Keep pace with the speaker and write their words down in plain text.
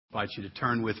I invite you to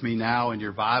turn with me now in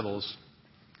your Bibles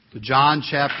to John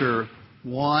chapter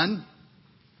 1.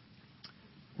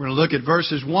 We're going to look at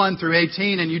verses 1 through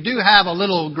 18, and you do have a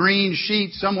little green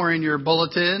sheet somewhere in your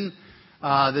bulletin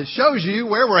that shows you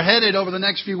where we're headed over the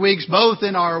next few weeks, both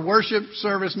in our worship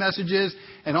service messages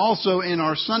and also in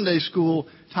our Sunday school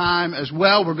time as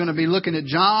well. We're going to be looking at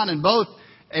John in both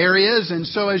areas, and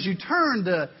so as you turn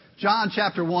to John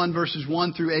chapter 1, verses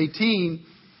 1 through 18,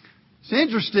 it's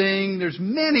interesting, there's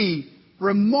many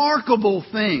remarkable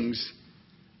things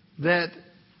that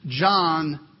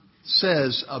John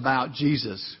says about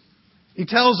Jesus. He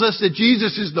tells us that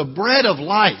Jesus is the bread of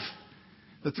life,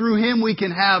 that through Him we can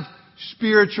have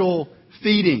spiritual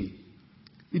feeding.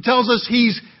 He tells us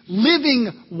He's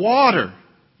living water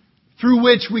through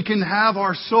which we can have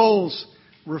our souls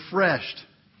refreshed.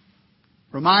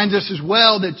 Reminds us as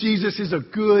well that Jesus is a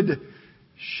good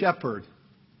shepherd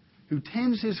who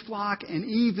tends His flock and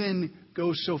even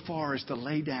goes so far as to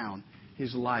lay down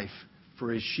His life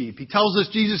for His sheep. He tells us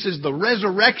Jesus is the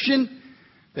resurrection,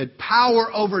 that power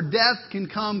over death can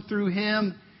come through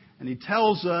Him. And He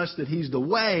tells us that He's the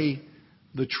way,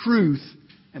 the truth,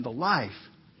 and the life.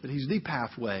 That He's the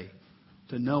pathway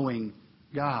to knowing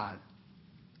God.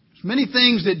 There's many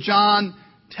things that John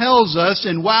tells us,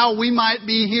 and while we might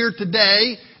be here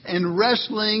today and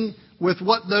wrestling with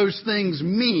what those things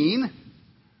mean,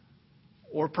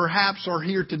 or perhaps are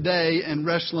here today and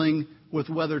wrestling with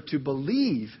whether to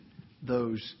believe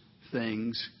those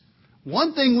things,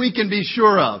 one thing we can be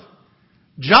sure of,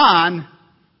 John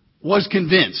was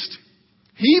convinced.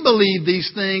 He believed these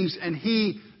things and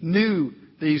he knew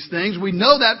these things. We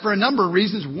know that for a number of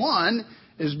reasons. One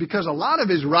is because a lot of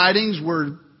his writings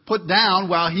were put down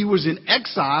while he was in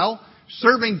exile,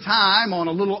 serving time on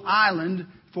a little island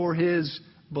for his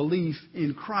belief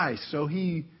in Christ. So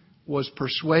he was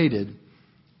persuaded.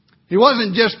 He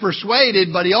wasn't just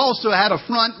persuaded, but he also had a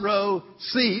front row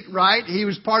seat, right? He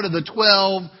was part of the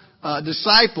 12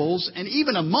 disciples, and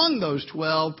even among those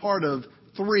 12, part of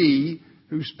 3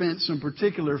 who spent some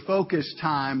particular focused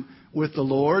time with the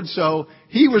Lord. So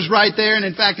he was right there, and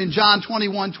in fact in John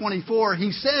 21:24,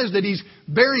 he says that he's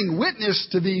bearing witness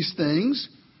to these things,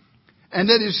 and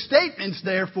that his statements,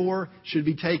 therefore, should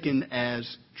be taken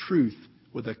as truth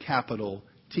with a capital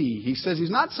T. He says he's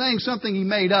not saying something he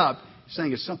made up.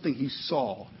 Saying it's something he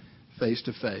saw face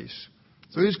to face.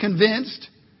 So he was convinced,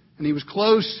 and he was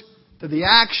close to the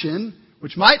action,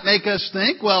 which might make us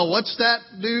think, well, what's that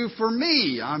do for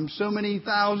me? I'm so many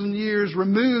thousand years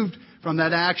removed from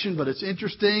that action, but it's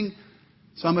interesting.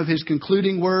 Some of his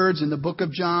concluding words in the book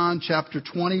of John, chapter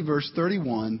 20, verse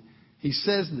 31, he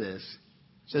says this.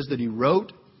 He says that he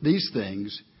wrote these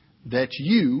things that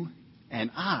you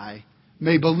and I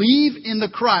may believe in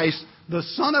the Christ, the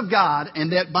Son of God,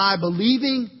 and that by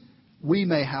believing we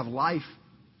may have life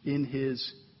in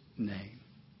His name.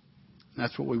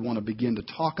 That's what we want to begin to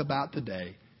talk about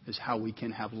today, is how we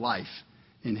can have life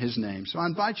in His name. So I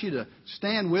invite you to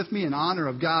stand with me in honor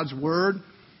of God's Word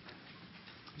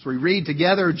as we read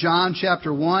together John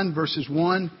chapter 1, verses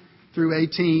 1 through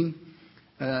 18.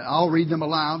 I'll read them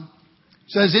aloud.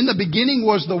 It says, "In the beginning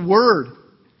was the Word.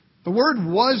 The Word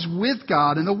was with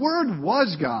God, and the Word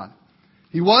was God.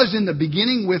 He was in the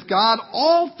beginning with God.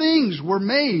 All things were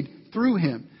made through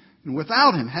Him, and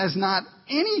without Him has not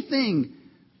anything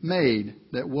made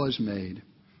that was made.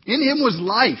 In Him was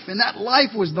life, and that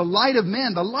life was the light of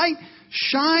men. The light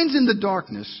shines in the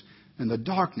darkness, and the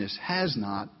darkness has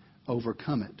not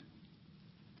overcome it.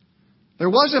 There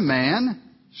was a man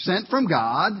sent from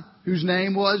God whose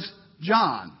name was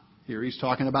John." Here he's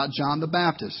talking about John the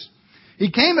Baptist.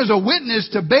 "He came as a witness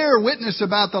to bear witness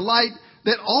about the light,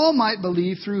 that all might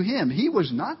believe through him. He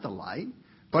was not the light,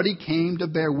 but he came to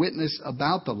bear witness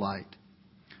about the light.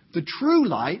 The true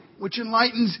light, which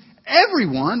enlightens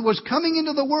everyone, was coming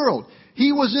into the world.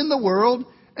 He was in the world,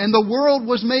 and the world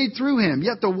was made through him,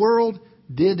 yet the world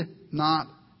did not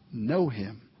know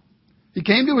him. He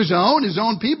came to his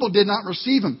own people did not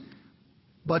receive him.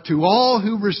 But to all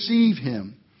who receive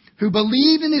him, who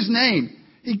believe in his name,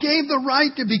 he gave the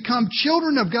right to become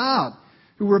children of God,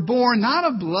 who were born not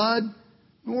of blood,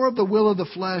 nor of the will of the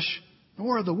flesh,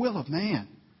 nor of the will of man,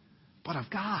 but of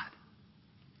God.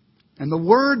 And the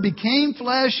Word became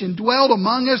flesh and dwelt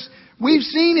among us. We've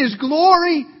seen His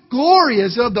glory. Glory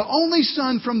as of the only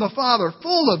Son from the Father,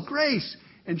 full of grace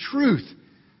and truth.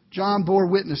 John bore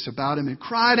witness about Him and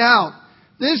cried out,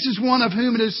 'This is one of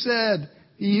whom it is said,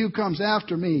 He who comes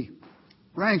after me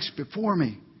ranks before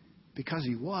me, because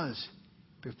He was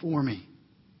before me.'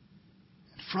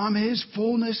 And from His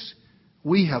fullness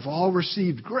we have all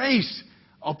received grace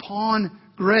upon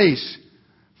grace.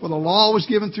 For the law was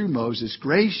given through Moses.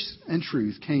 Grace and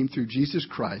truth came through Jesus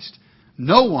Christ.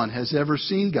 No one has ever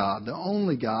seen God, the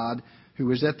only God who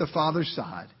is at the Father's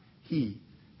side. He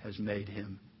has made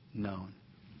him known.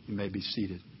 You may be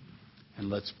seated. And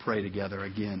let's pray together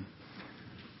again.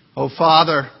 Oh,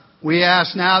 Father, we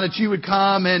ask now that you would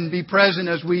come and be present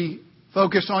as we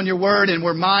focus on your word. And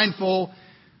we're mindful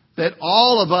that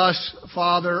all of us,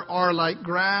 Father, are like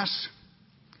grass.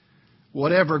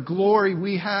 Whatever glory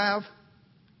we have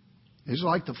is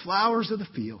like the flowers of the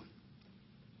field.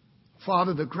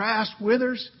 Father, the grass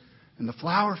withers and the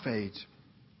flower fades,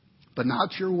 but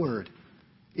not your word.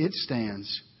 It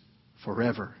stands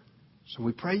forever. So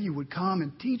we pray you would come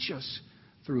and teach us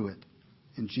through it.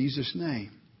 In Jesus'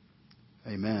 name,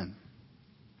 amen.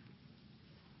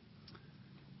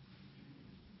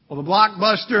 Well, the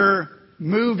blockbuster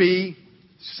movie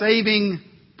Saving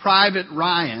Private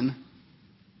Ryan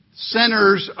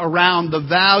centers around the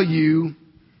value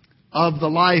of the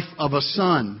life of a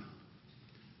son.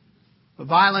 The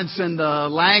violence and the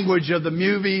language of the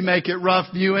movie make it rough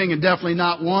viewing and definitely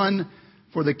not one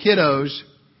for the kiddos.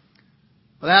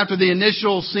 But after the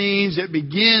initial scenes, it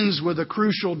begins with a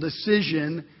crucial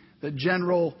decision that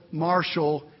General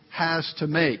Marshall has to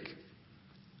make.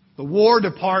 The War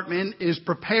Department is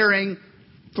preparing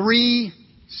 3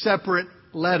 separate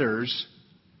letters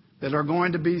that are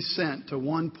going to be sent to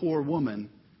one poor woman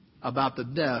about the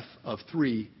death of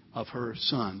 3 of her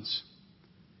sons.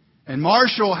 And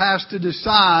Marshall has to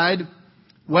decide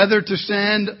whether to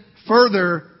send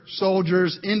further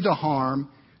soldiers into harm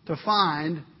to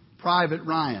find Private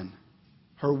Ryan,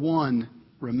 her one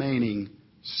remaining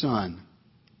son.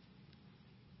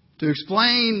 To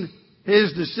explain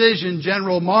his decision,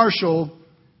 General Marshall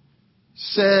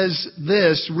says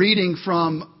this, reading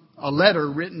from a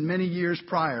letter written many years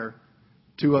prior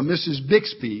to a Mrs.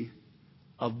 Bixby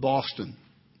of Boston.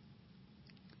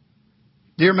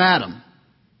 Dear Madam,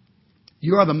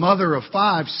 you are the mother of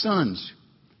 5 sons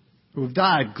who have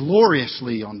died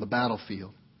gloriously on the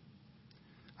battlefield.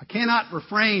 I cannot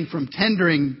refrain from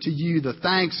tendering to you the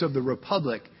thanks of the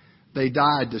Republic they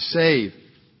died to save.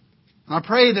 I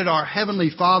pray that our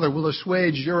Heavenly Father will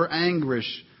assuage your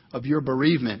anguish of your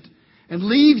bereavement and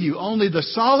leave you only the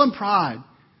solemn pride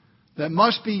that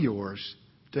must be yours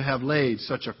to have laid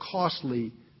such a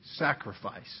costly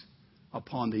sacrifice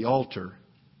upon the altar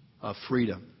of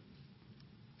freedom.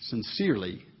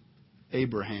 Sincerely,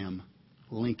 Abraham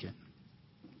Lincoln.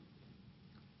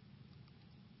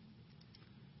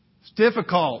 It's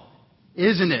difficult,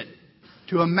 isn't it,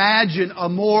 to imagine a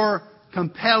more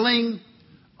compelling,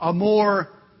 a more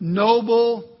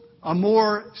noble, a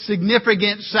more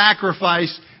significant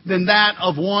sacrifice than that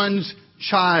of one's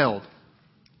child.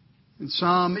 And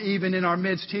some, even in our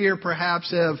midst here,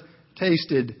 perhaps have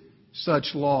tasted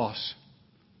such loss.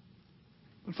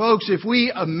 But folks, if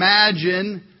we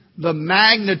imagine the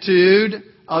magnitude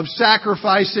of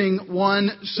sacrificing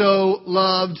one so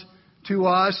loved to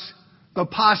us, the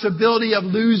possibility of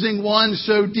losing one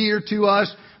so dear to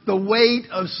us, the weight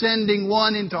of sending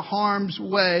one into harm's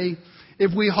way,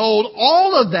 if we hold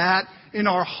all of that in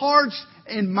our hearts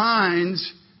and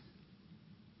minds,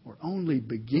 we're only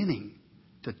beginning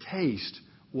to taste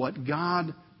what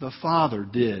God the Father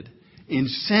did in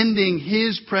sending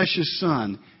His precious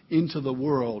Son into the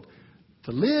world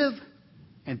to live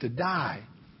and to die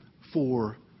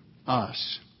for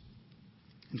us.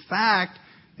 In fact,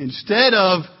 instead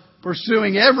of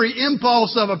pursuing every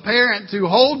impulse of a parent to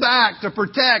hold back, to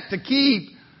protect, to keep,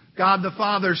 God the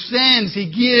Father sends, He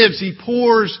gives, He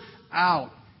pours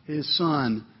out His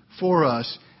Son for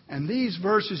us. And these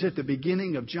verses at the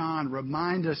beginning of John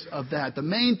remind us of that. The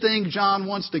main thing John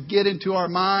wants to get into our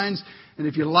minds, and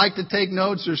if you'd like to take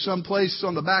notes, there's some place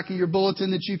on the back of your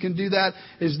bulletin that you can do that,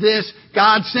 is this: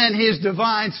 God sent His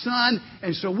divine Son,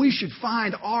 and so we should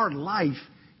find our life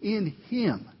in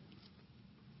Him.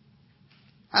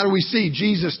 How do we see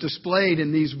Jesus displayed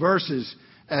in these verses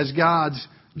as God's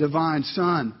divine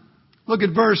Son? Look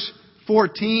at verse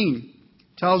 14.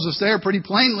 It tells us there pretty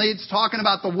plainly, it's talking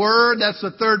about the Word. That's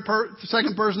the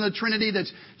second person of the Trinity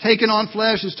that's taken on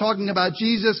flesh. It's talking about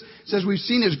Jesus. It says we've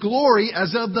seen His glory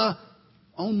as of the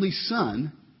only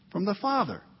Son from the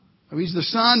Father. So He's the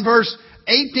Son. Verse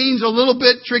 18 is a little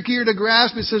bit trickier to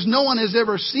grasp. It says no one has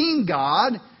ever seen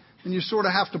God. And you sort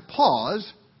of have to pause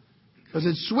because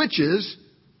it switches.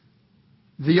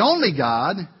 The only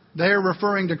God, they're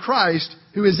referring to Christ,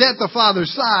 who is at the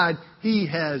Father's side, He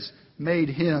has made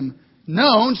Him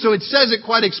known. So it says it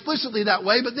quite explicitly that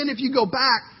way. But then if you go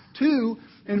back to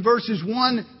in verses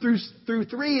 1 through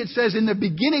 3, it says, in the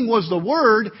beginning was the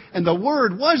Word, and the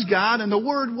Word was God, and the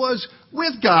Word was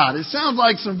with God. It sounds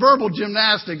like some verbal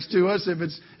gymnastics to us.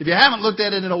 If you haven't looked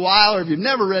at it in a while, or if you've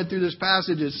never read through this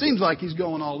passage, it seems like he's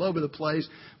going all over the place.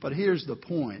 But here's the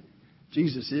point.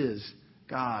 Jesus is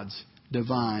God's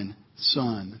divine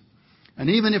Son. And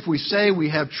even if we say we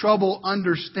have trouble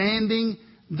understanding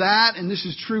that, and this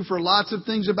is true for lots of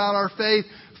things about our faith,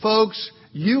 folks,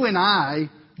 you and I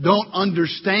don't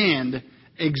understand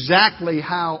exactly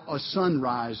how a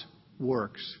sunrise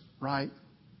works, right?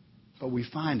 But we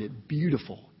find it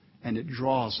beautiful and it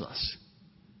draws us.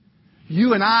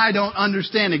 You and I don't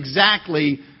understand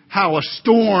exactly how a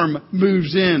storm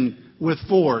moves in with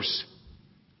force,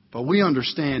 but we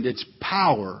understand its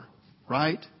power,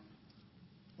 right?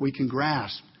 We can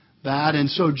grasp that. And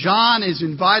so John is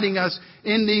inviting us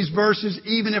in these verses,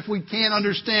 even if we can't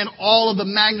understand all of the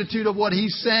magnitude of what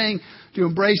he's saying, to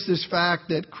embrace this fact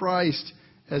that Christ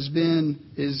has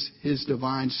been his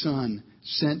divine Son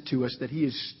sent to us, that he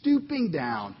is stooping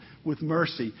down with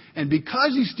mercy. And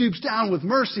because he stoops down with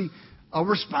mercy, a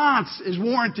response is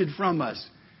warranted from us.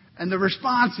 And the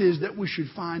response is that we should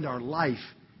find our life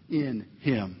in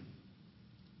him.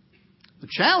 The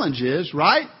challenge is,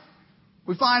 right?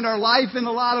 We find our life in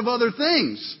a lot of other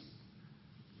things.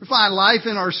 We find life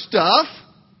in our stuff.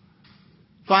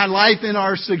 Find life in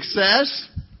our success.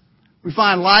 We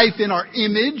find life in our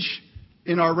image,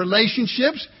 in our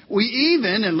relationships. We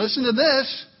even, and listen to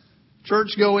this,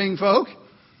 church-going folk,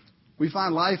 we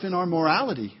find life in our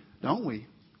morality, don't we?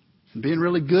 And being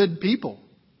really good people.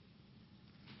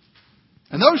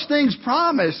 And those things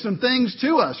promise some things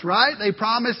to us, right? They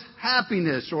promise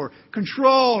happiness or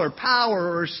control or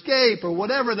power or escape or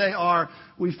whatever they are.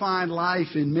 We find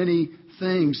life in many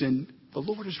things. And the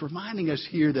Lord is reminding us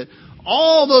here that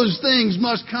all those things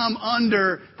must come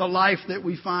under the life that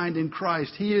we find in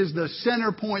Christ. He is the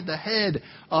center point, the head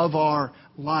of our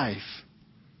life.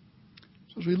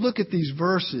 So as we look at these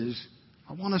verses,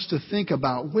 I want us to think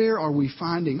about where are we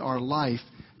finding our life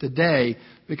today,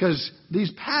 because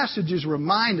these passages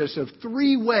remind us of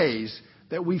three ways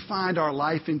that we find our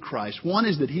life in Christ. One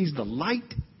is that He's the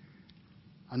light.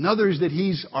 Another is that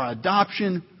He's our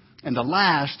adoption. And the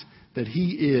last, that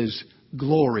He is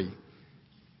glory.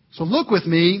 So look with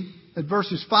me at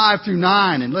verses 5 through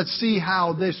 9, and let's see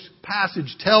how this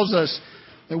passage tells us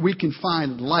that we can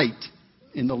find light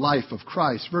in the life of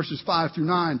Christ. Verses 5 through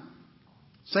 9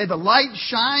 say, the light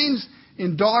shines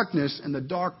in darkness, and the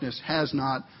darkness has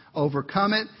not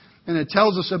overcome it. And it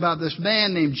tells us about this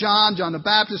man named John the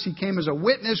Baptist. He came as a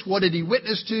witness. What did he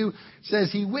witness to? It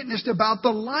says he witnessed about the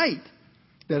light,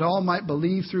 that all might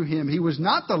believe through him. He was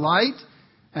not the light.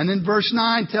 And then verse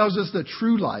 9 tells us the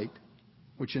true light,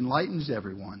 which enlightens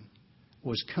everyone,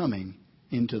 was coming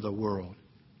into the world.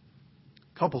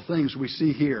 A couple things we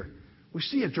see here. We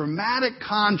see a dramatic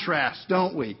contrast,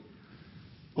 don't we?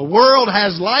 The world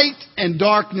has light and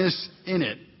darkness in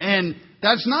it. And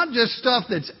that's not just stuff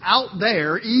that's out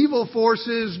there, evil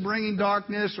forces bringing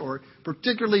darkness or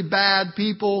particularly bad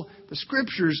people. The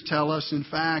Scriptures tell us, in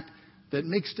fact, that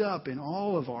mixed up in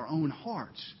all of our own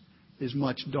hearts is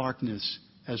much darkness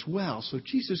as well. So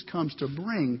Jesus comes to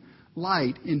bring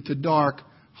light into dark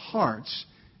hearts.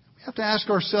 We have to ask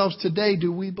ourselves today,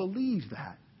 do we believe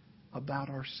that about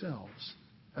ourselves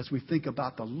as we think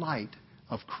about the light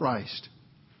of Christ?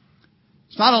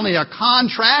 It's not only a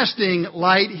contrasting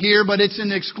light here, but it's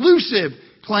an exclusive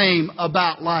claim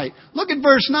about light. Look at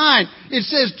verse 9. It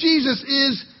says Jesus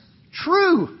is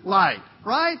true light,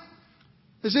 right?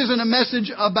 This isn't a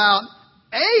message about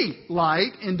a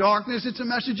light in darkness. It's a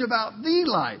message about the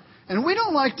light. And we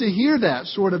don't like to hear that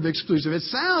sort of exclusive. It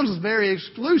sounds very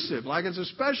exclusive, like it's a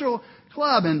special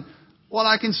club. And what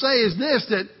I can say is this,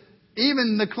 that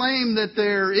even the claim that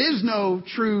there is no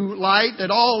true light, that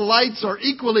all lights are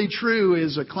equally true,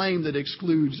 is a claim that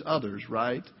excludes others,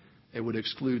 right? It would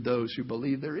exclude those who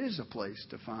believe there is a place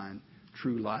to find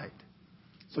true light.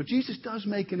 So Jesus does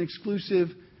make an exclusive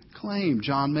claim.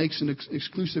 John makes an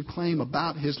exclusive claim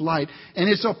about His light. And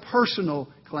it's a personal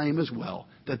claim as well.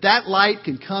 That light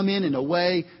can come in a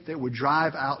way that would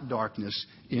drive out darkness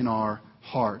in our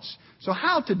hearts. So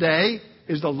how today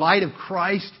is the light of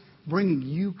Christ bringing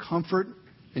you comfort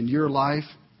in your life?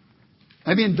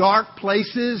 Maybe in dark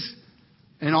places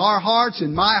in our hearts,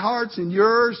 in my hearts, in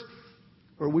yours,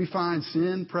 where we find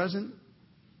sin present.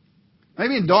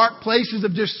 Maybe in dark places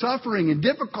of just suffering and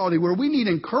difficulty where we need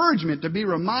encouragement to be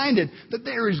reminded that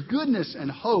there is goodness and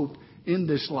hope in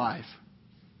this life.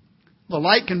 The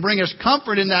light can bring us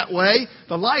comfort in that way.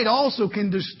 The light also can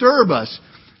disturb us.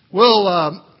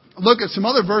 We'll look at some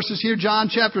other verses here. John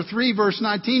chapter 3, verse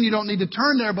 19. You don't need to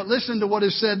turn there, but listen to what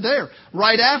is said there.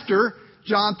 Right after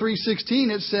John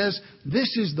 3:16, it says,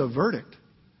 "This is the verdict.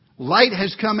 Light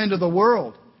has come into the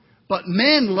world, but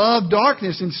men love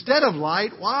darkness instead of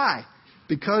light." Why?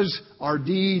 Because our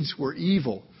deeds were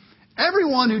evil.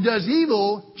 Everyone who does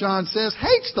evil, John says,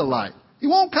 hates the light. He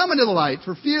won't come into the light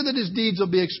for fear that his deeds will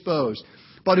be exposed.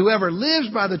 But whoever lives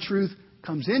by the truth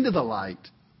comes into the light,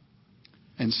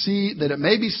 and see that it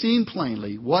may be seen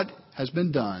plainly what has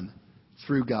been done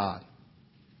through God.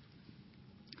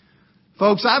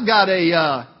 Folks, I've got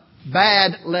a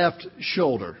bad left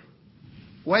shoulder.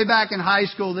 Way back in high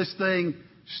school, this thing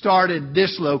started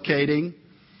dislocating.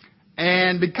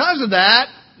 And because of that,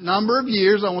 number of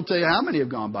years, I won't tell you how many have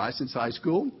gone by since high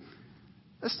school,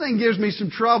 this thing gives me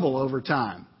some trouble over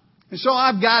time. And so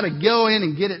I've got to go in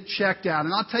and get it checked out.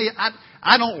 And I'll tell you,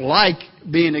 I don't like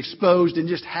being exposed and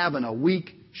just having a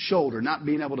weak shoulder, not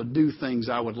being able to do things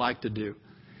I would like to do.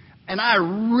 And I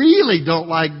really don't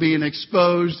like being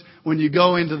exposed when you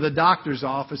go into the doctor's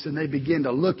office and they begin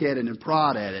to look at it and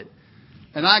prod at it.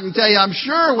 And I can tell you, I'm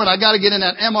sure when I got to get in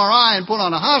that MRI and put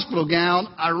on a hospital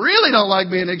gown, I really don't like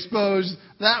being exposed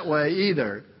that way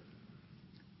either.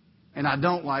 And I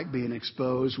don't like being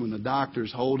exposed when the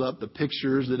doctors hold up the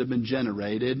pictures that have been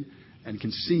generated and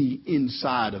can see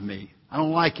inside of me. I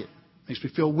don't like it. It makes me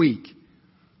feel weak.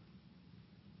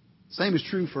 Same is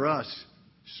true for us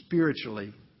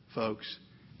spiritually, folks.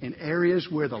 In areas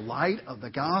where the light of the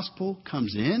gospel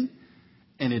comes in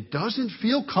and it doesn't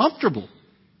feel comfortable.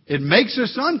 It makes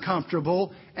us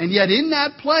uncomfortable, and yet in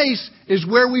that place is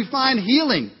where we find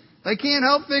healing. They can't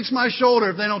help fix my shoulder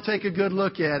if they don't take a good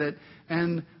look at it.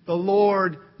 And the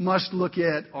Lord must look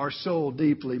at our soul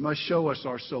deeply, must show us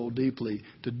our soul deeply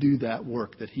to do that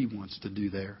work that He wants to do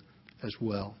there as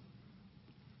well.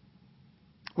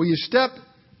 Will you step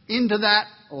into that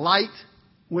light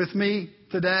with me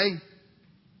today?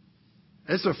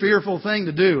 It's a fearful thing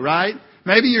to do, right?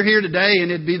 Maybe you're here today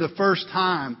and it'd be the first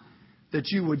time that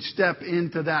you would step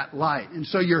into that light. And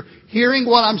so you're hearing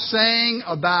what I'm saying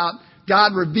about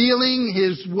God revealing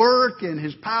His work and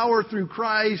His power through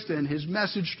Christ and His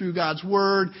message through God's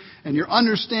Word. And you're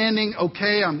understanding,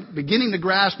 okay, I'm beginning to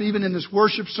grasp even in this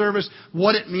worship service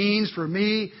what it means for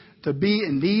me to be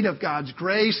in need of God's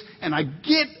grace. And I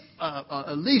get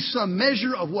at least some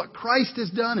measure of what Christ has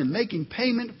done and making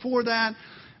payment for that.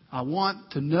 I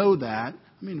want to know that.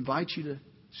 Let me invite you to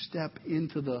step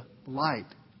into the light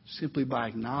simply by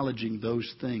acknowledging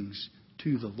those things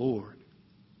to the Lord.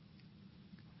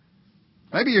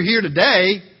 Maybe you're here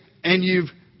today and you've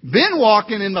been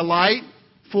walking in the light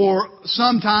for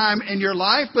some time in your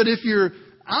life, but if you're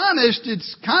honest,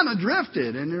 it's kind of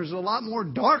drifted and there's a lot more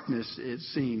darkness, it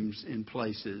seems, in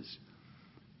places.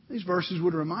 These verses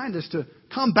would remind us to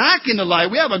come back into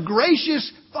light. We have a gracious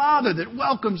Father that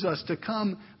welcomes us to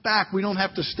come back. We don't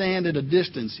have to stand at a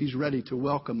distance. He's ready to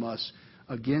welcome us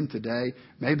again today.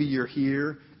 Maybe you're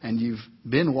here and you've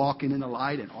been walking in the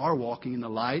light and are walking in the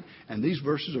light, and these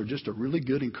verses are just a really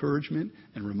good encouragement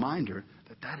and reminder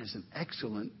that that is an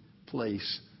excellent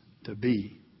place to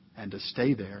be and to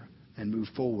stay there and move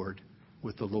forward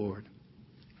with the Lord.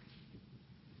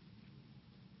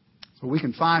 So we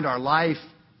can find our life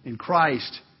in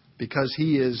Christ because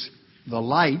He is the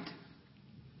light.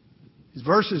 These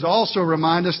verses also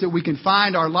remind us that we can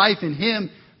find our life in Him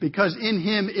because in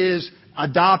Him is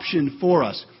adoption for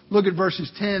us. Look at verses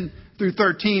 10 through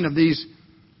 13 of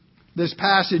this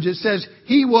passage. It says,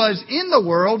 He was in the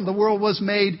world was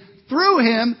made through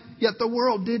Him, yet the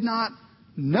world did not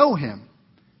know Him.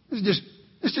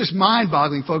 It's just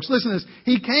mind-boggling, folks. Listen to this.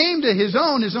 He came to His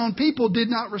own people did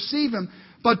not receive Him,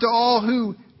 but to all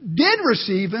who did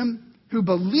receive Him, who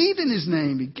believed in His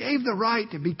name, He gave the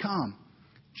right to become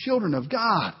children of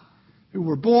God, who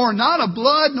were born not of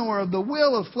blood, nor of the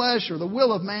will of flesh or the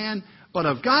will of man, but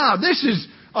of God. This is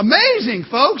amazing,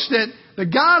 folks, that the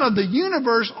God of the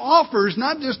universe offers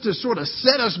not just to sort of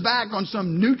set us back on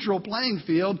some neutral playing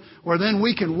field where then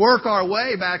we can work our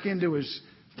way back into His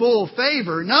full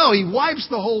favor. No, He wipes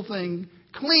the whole thing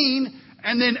clean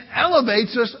and then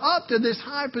elevates us up to this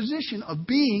high position of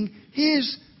being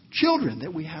His children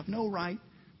that we have no right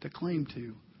to claim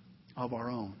to of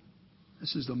our own.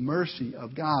 This is the mercy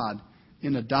of God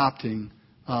in adopting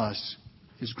us,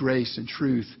 His grace and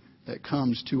truth that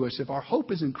comes to us. If our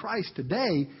hope is in Christ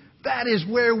today, that is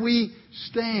where we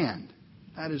stand.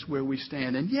 That is where we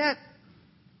stand. And yet,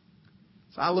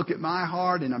 as I look at my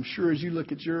heart, and I'm sure as you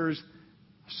look at yours,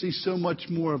 I see so much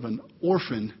more of an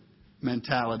orphan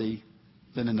mentality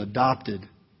than an adopted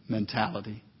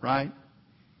mentality, right?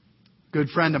 Good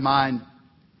friend of mine,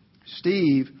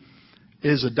 Steve,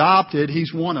 is adopted.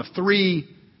 He's one of 3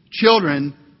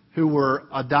 children who were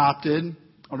adopted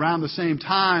around the same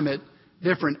time at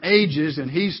different ages. And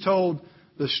he's told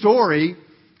the story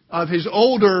of his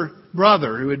older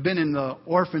brother who had been in the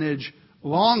orphanage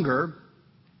longer.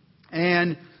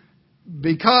 And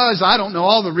because, I don't know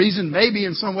all the reason, maybe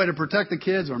in some way to protect the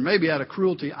kids or maybe out of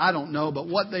cruelty, I don't know. But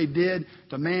what they did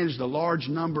to manage the large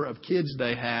number of kids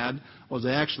they had was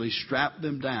they actually strapped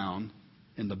them down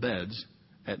in the beds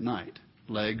at night,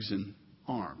 legs and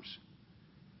arms.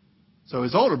 So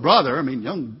his older brother,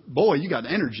 young boy, you got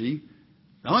energy.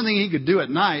 The only thing he could do at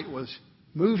night was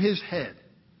move his head,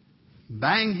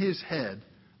 bang his head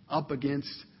up against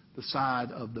the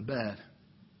side of the bed.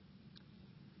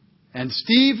 And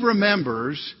Steve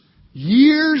remembers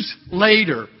years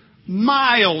later,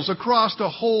 miles across the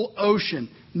whole ocean,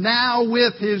 now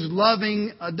with his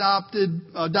loving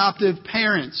adoptive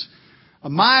parents,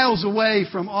 miles away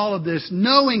from all of this,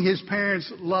 knowing his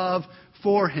parents' love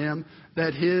for him,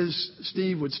 that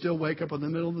Steve would still wake up in the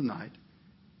middle of the night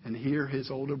and hear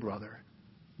his older brother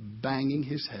banging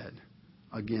his head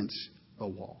against a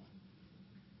wall.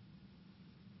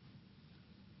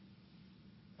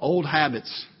 Old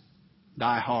habits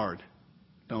die hard,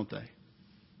 don't they?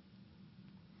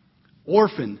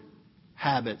 Orphan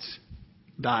habits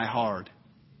die hard,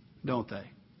 don't they?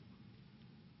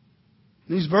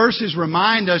 These verses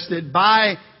remind us that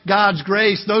by God's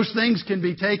grace, those things can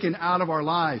be taken out of our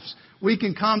lives. We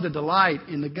can come to delight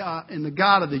in the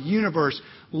God of the universe,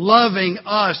 loving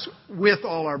us with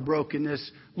all our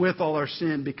brokenness, with all our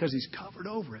sin, because He's covered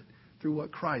over it through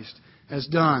what Christ has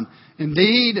done.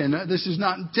 Indeed, and this is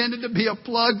not intended to be a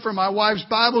plug for my wife's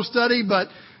Bible study, but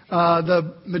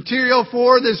the material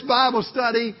for this Bible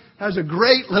study has a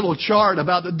great little chart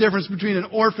about the difference between an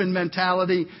orphan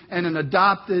mentality and an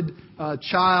adopted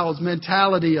child's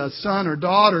mentality, a son or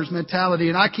daughter's mentality.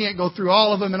 And I can't go through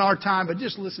all of them in our time, but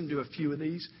just listen to a few of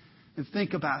these and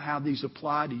think about how these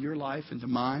apply to your life and to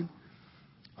mine.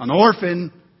 An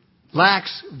orphan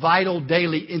lacks vital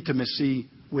daily intimacy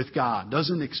with God.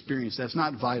 Doesn't experience. That's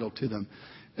not vital to them.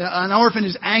 An orphan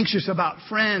is anxious about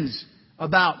friends,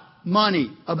 about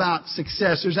money, about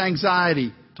success. There's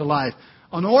anxiety to life.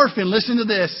 An orphan, listen to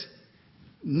this,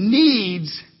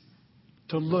 needs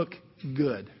to look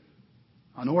good.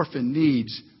 An orphan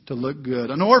needs to look good.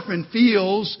 An orphan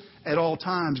feels at all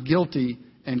times guilty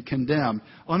and condemned.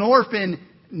 An orphan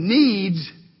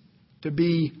needs to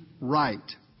be right.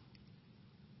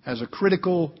 Has a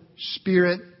critical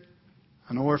spirit.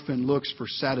 An orphan looks for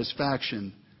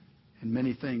satisfaction in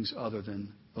many things other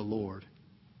than the Lord.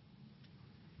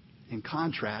 In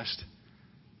contrast,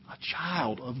 a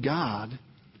child of God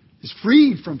is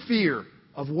freed from fear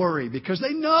of worry because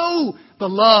they know the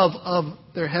love of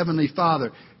their Heavenly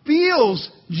Father, feels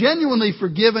genuinely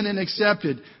forgiven and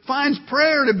accepted, finds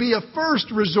prayer to be a first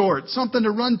resort, something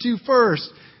to run to first,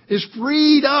 is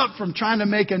freed up from trying to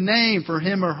make a name for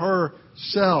him or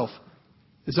herself,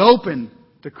 is open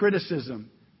to criticism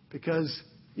because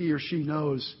he or she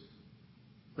knows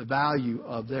the value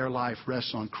of their life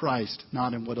rests on Christ,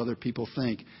 not in what other people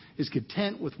think, is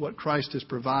content with what Christ has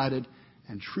provided,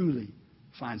 and truly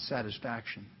finds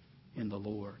satisfaction in the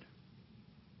Lord.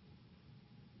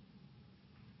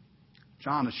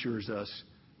 John assures us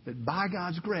that by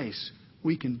God's grace,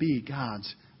 we can be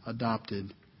God's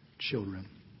adopted children.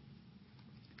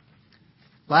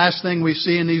 Last thing we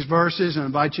see in these verses, and I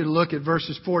invite you to look at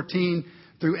verses 14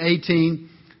 through 18,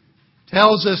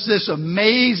 tells us this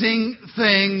amazing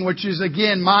thing, which is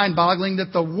again mind-boggling,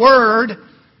 that the Word,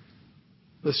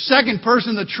 the second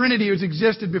person of the Trinity who's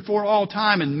existed before all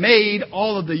time and made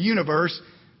all of the universe,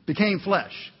 became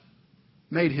flesh,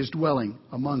 made His dwelling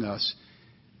among us.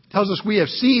 Tells us we have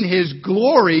seen His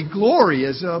glory, glory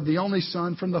as of the only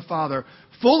Son from the Father,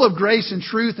 full of grace and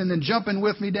truth. And then jumping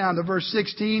with me down to verse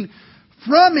 16,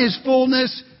 from His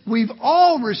fullness we've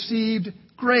all received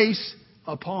grace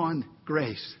upon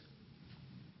grace.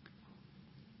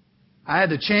 I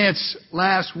had the chance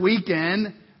last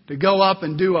weekend to go up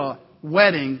and do a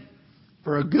wedding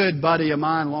for a good buddy of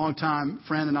mine, longtime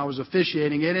friend, and I was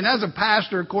officiating it. And as a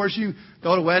pastor, of course, you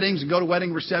go to weddings and go to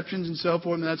wedding receptions and so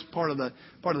forth, and that's part of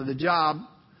the job.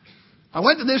 I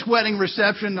went to this wedding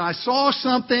reception and I saw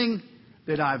something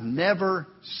that I've never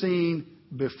seen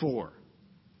before.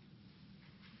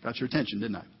 Got your attention,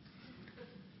 didn't I?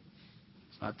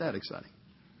 It's not that exciting.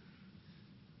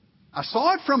 I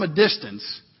saw it from a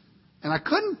distance, and I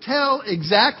couldn't tell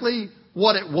exactly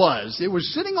what it was. It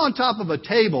was sitting on top of a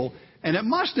table, and it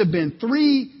must have been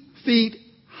 3 feet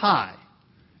high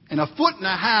and 1.5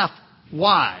 feet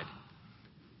wide.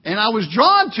 And I was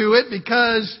drawn to it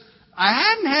because I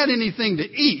hadn't had anything to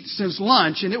eat since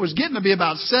lunch, and it was getting to be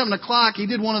about 7 o'clock. He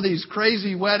did one of these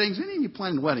crazy weddings. Any of you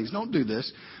planning weddings, don't do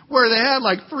this, where they had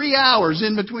like 3 hours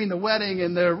in between the wedding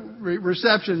and the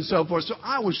reception and so forth. So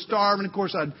I was starving. Of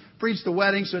course, I'd preached the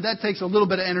wedding, so that takes a little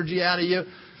bit of energy out of you.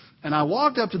 And I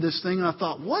walked up to this thing, and I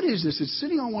thought, what is this? It's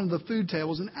sitting on one of the food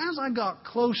tables. And as I got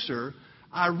closer,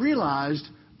 I realized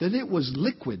that it was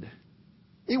liquid.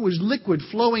 It was liquid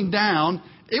flowing down.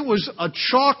 It was a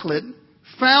chocolate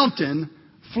fountain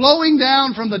flowing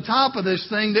down from the top of this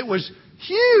thing that was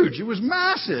huge. It was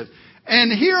massive.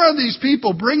 And here are these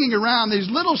people bringing around these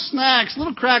little snacks,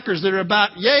 little crackers that are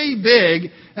about yay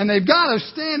big, and they've got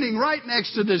us standing right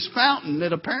next to this fountain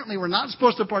that apparently we're not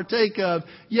supposed to partake of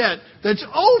yet, that's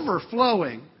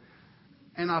overflowing.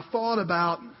 And I thought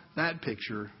about that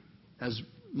picture, as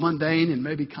mundane and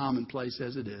maybe commonplace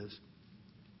as it is,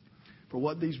 for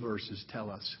what these verses tell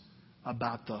us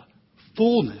about the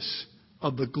fullness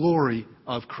of the glory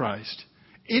of Christ.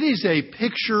 It is a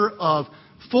picture of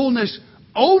fullness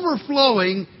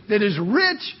overflowing, that is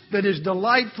rich, that is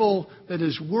delightful, that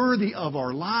is worthy of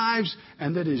our lives,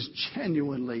 and that is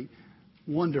genuinely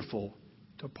wonderful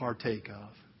to partake of.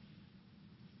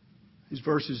 These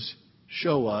verses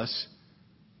show us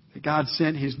that God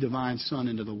sent His divine Son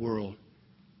into the world.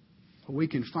 We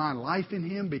can find life in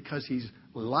Him because He's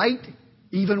light,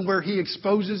 even where He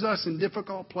exposes us in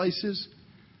difficult places.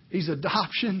 He's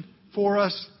adoption for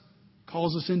us,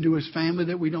 calls us into His family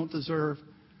that we don't deserve.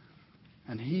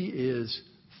 And He is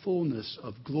fullness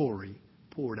of glory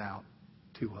poured out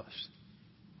to us.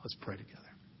 Let's pray together.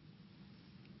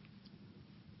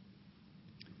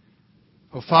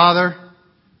 Oh, Father,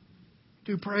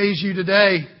 do praise You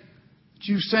today that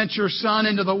You sent Your Son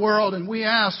into the world. And we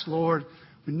ask, Lord,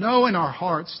 we know in our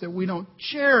hearts that we don't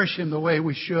cherish Him the way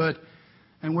we should.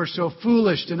 And we're so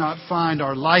foolish to not find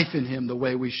our life in Him the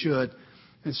way we should.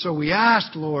 And so we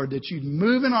ask, Lord, that You'd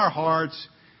move in our hearts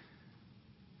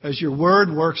as Your Word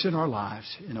works in our lives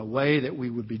in a way that we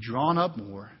would be drawn up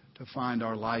more to find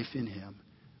our life in Him.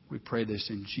 We pray this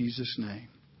in Jesus' name.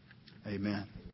 Amen.